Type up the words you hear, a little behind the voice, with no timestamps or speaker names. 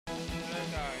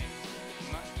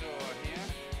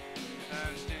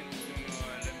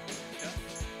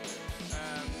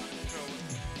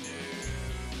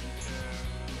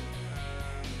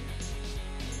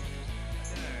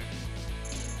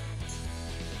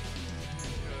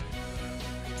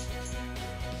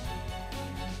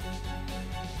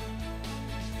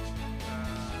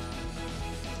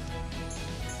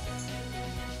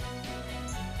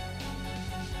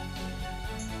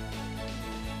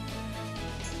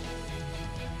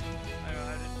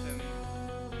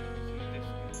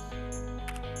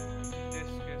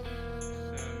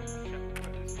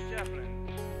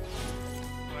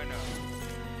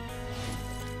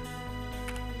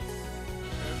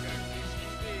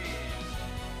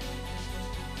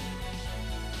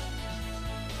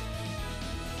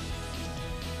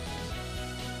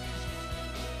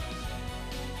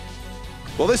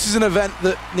Well, this is an event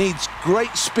that needs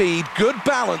great speed, good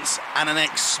balance, and an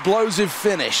explosive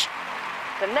finish.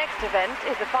 The next event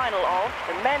is the final of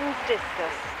the men's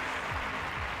discus.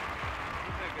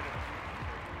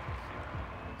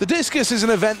 The discus is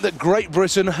an event that Great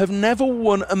Britain have never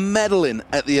won a medal in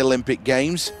at the Olympic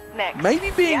Games. Next, Maybe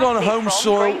being on home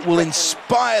soil will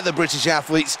inspire the British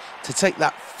athletes to take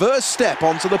that first step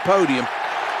onto the podium.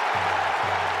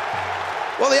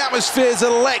 Well, the atmosphere's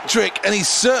electric, and he's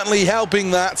certainly helping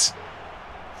that.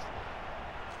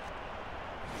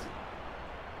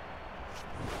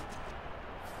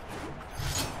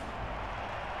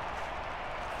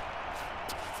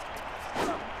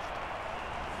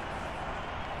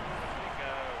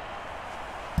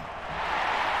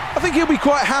 I think he'll be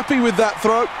quite happy with that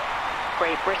throw.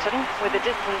 Great Britain with a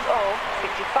distance of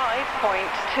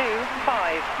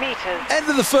 65.25 metres. End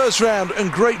of the first round,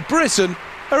 and Great Britain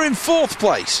are in fourth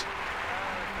place.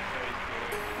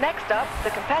 Next up,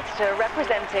 the competitor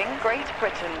representing Great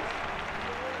Britain.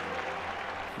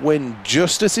 When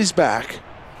justice is back.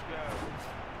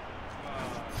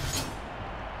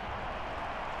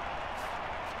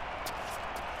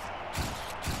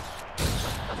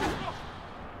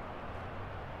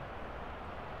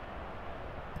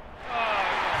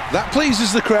 That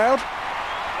pleases the crowd.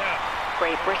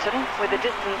 Great Britain with a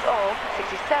distance of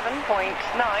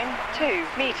 67.92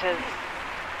 metres.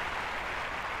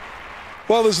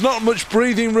 Well, there's not much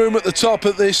breathing room at the top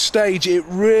at this stage. It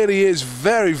really is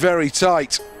very, very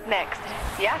tight. Next,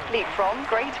 the athlete from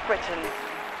Great Britain.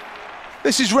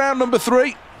 This is round number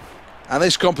 3, and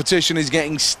this competition is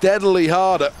getting steadily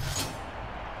harder.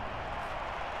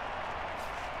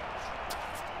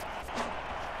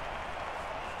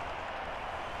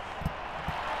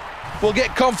 We'll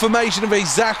get confirmation of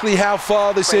exactly how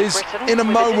far this is in a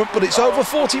moment, but it's over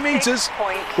 40 metres.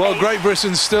 Well, Great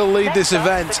Britain still lead this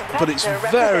event, but it's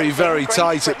very, very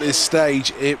tight at this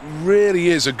stage. It really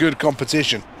is a good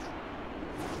competition.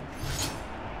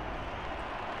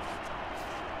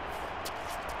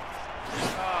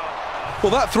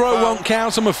 Well, that throw won't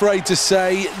count, I'm afraid to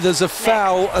say. There's a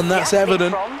foul, and that's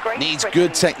evident. Needs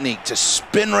good technique to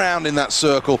spin round in that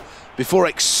circle before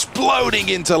exploding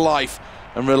into life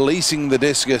and releasing the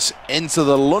discus into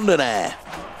the London air.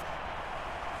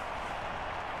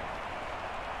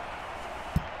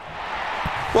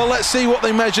 Well, let's see what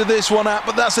they measure this one at,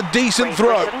 but that's a decent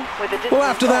throw. Well,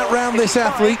 after that round, this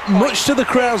athlete, much to the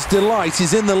crowd's delight,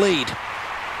 is in the lead.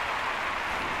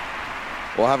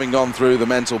 Well, having gone through the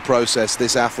mental process,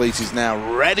 this athlete is now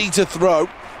ready to throw.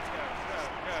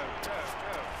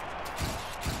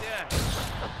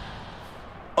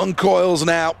 Uncoils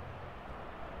now.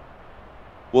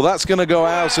 Well, that's going to go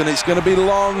out, and it's going to be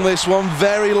long, this one,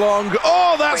 very long.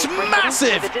 Oh, that's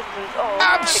massive!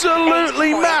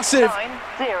 Absolutely massive!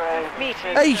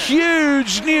 A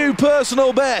huge new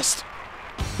personal best.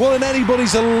 Well, in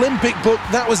anybody's Olympic book,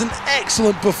 that was an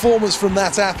excellent performance from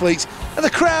that athlete, and the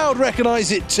crowd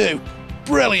recognise it too.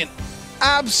 Brilliant.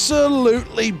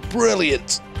 Absolutely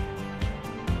brilliant.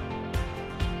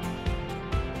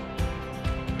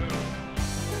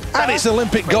 And it's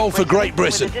Olympic gold for Great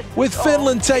Britain, with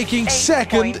Finland taking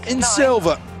second in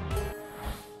silver.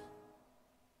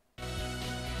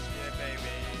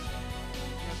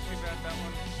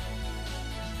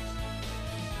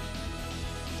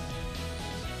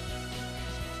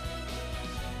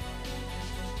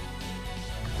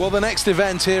 Well, the next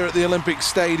event here at the Olympic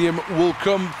Stadium will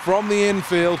come from the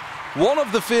infield. One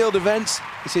of the field events,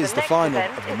 this is the final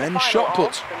of the men's shot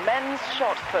put.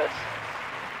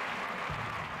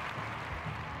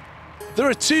 There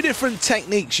are two different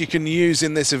techniques you can use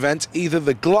in this event, either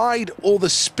the glide or the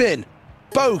spin.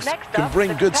 Both can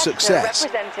bring good success.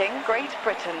 Representing Great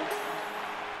Britain.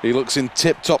 He looks in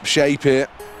tip-top shape here.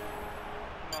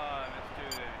 Come on, let's do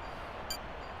this.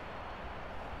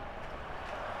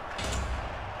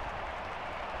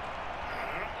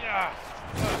 Yeah,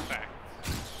 perfect.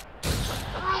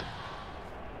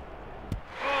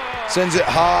 Sends it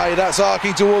high, that's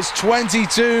arcing towards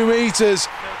 22 metres.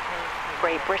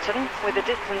 Great Britain with a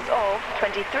distance of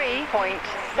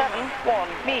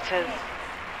 23.71 metres.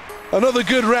 Another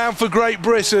good round for Great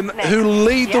Britain, who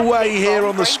lead the way here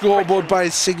on the scoreboard by a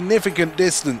significant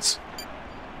distance.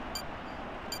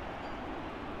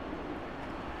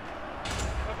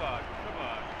 Come on, come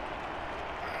on.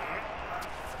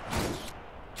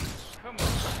 Come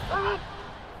on.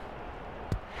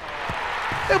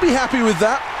 They'll be happy with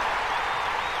that.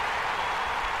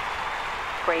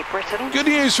 Great Britain. Good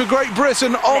news for Great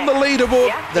Britain on the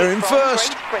leaderboard. They're in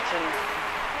first.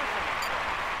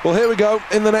 Well, here we go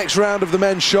in the next round of the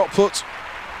men's shot put.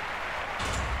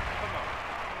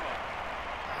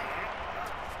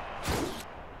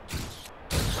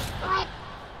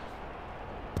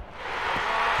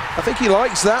 he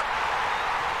likes that.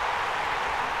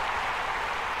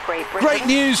 Great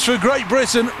news for Great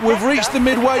Britain. We've reached the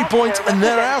midway point and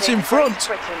they're out in front.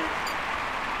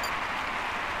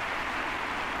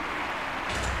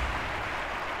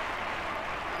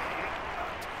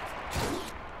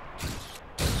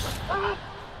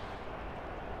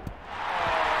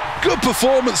 Good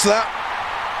performance that.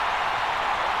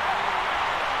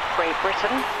 Great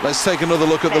Britain. Let's take another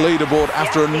look at the leaderboard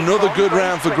after another good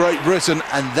round for Great Britain,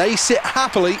 and they sit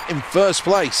happily in first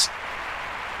place.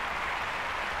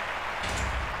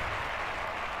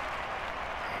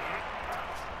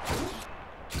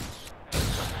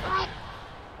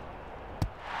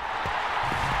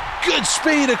 Good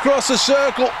speed across the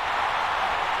circle.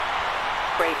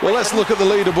 Well, let's look at the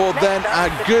leaderboard then.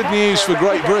 Good news for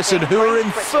Great Britain, who are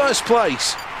in first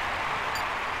place.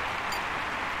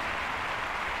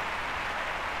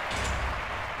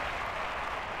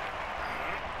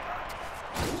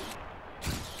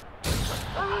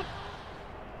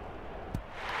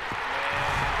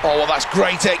 Oh, well, that's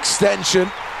great extension.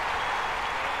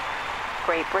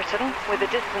 Great Britain with a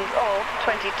distance of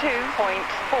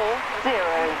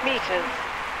 22.40 metres.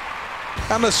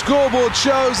 And the scoreboard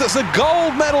shows that's a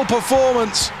gold medal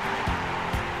performance.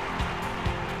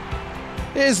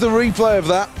 Here's the replay of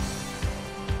that.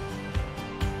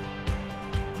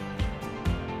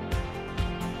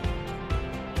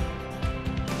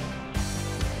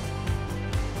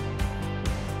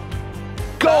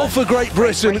 Gold for Great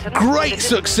Britain. Great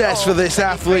success for this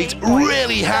athlete.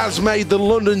 Really has made the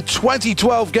London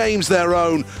 2012 Games their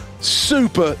own.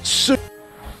 Super. Now for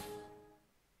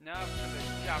the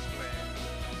Javelin.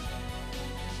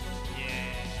 Yeah.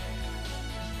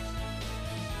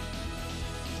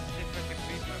 If I could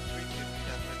beat my previous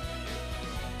Javelin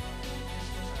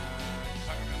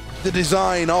for you. The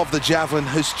design of the Javelin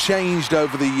has changed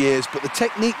over the years, but the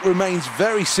technique remains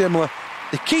very similar.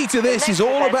 The key to this is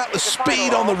all about the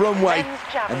speed on the runway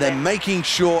and then making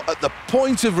sure at the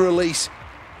point of release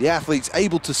the athlete's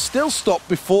able to still stop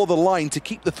before the line to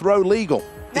keep the throw legal.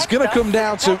 It's going to come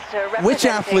down to which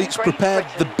athletes prepared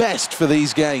the best for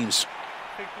these games.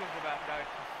 I think it was about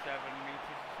 97 metres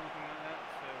or something like that,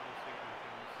 so we'll see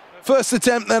what happens. First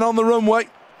attempt then on the runway.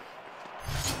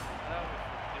 That was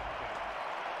ridiculous.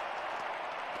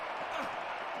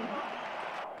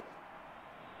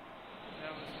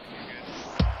 That was too good.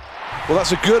 Well,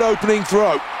 that's a good opening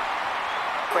throw.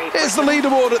 Here's the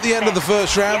leaderboard at the end of the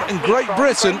first round, and Great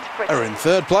Britain are in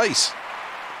third place.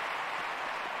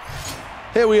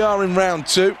 Here we are in round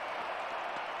two.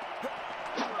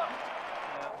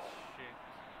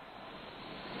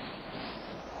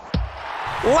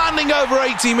 Landing over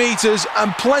 80 metres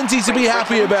and plenty to be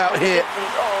happy about here.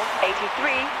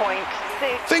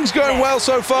 Things going well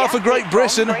so far for Great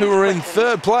Britain, who are in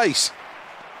third place.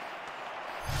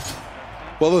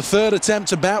 Well, the third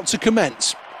attempt about to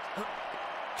commence.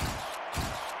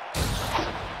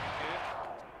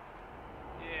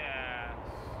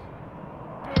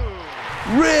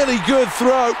 Really good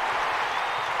throw.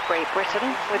 Great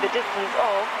Britain with a distance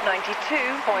of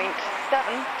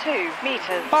 92.72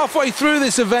 metres. Halfway through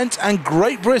this event, and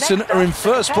Great Britain are in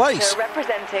first place.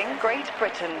 Representing Great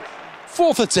Britain.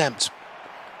 Fourth attempt.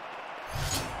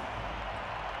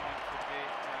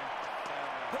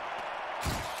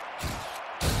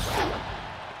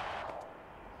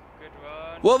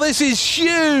 Well, this is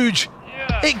huge.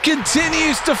 It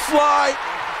continues to fly.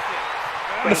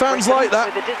 The fans like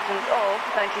that. With a distance of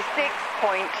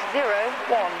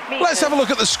 96.01 metres. Let's have a look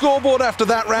at the scoreboard after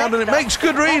that round, and it makes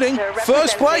good reading.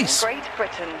 First place. Great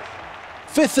Britain.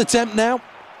 Fifth attempt now.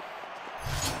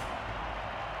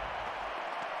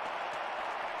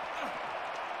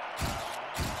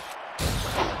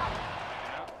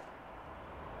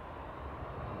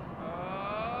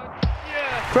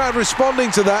 Crowd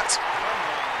responding to that.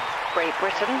 Great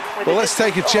Britain. Well, let's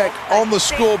take a check on the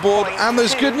scoreboard, and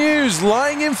there's good news.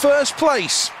 Lying in first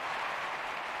place.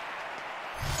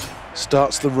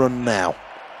 Starts the run now.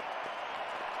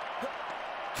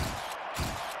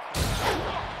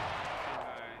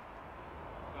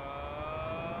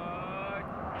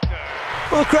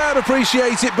 Well, the crowd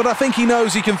appreciate it, but I think he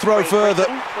knows he can throw Great further.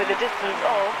 Britain with a distance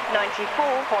of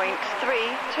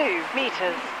 94.32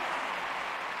 metres.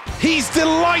 He's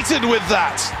delighted with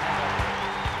that.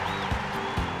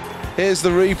 Here's the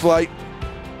replay.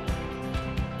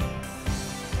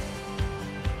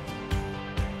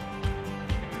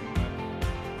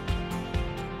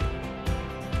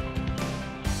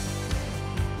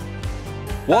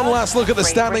 One last look at the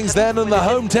standings then, and the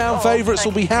hometown favourites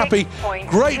will be happy.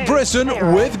 Great Britain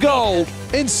with gold.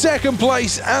 In second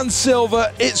place and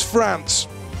silver, it's France.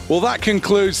 Well, that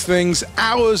concludes things.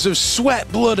 Hours of sweat,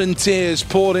 blood and tears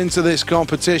poured into this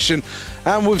competition.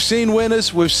 And we've seen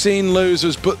winners, we've seen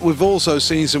losers, but we've also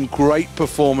seen some great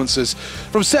performances.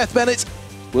 From Seth Bennett,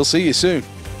 we'll see you soon.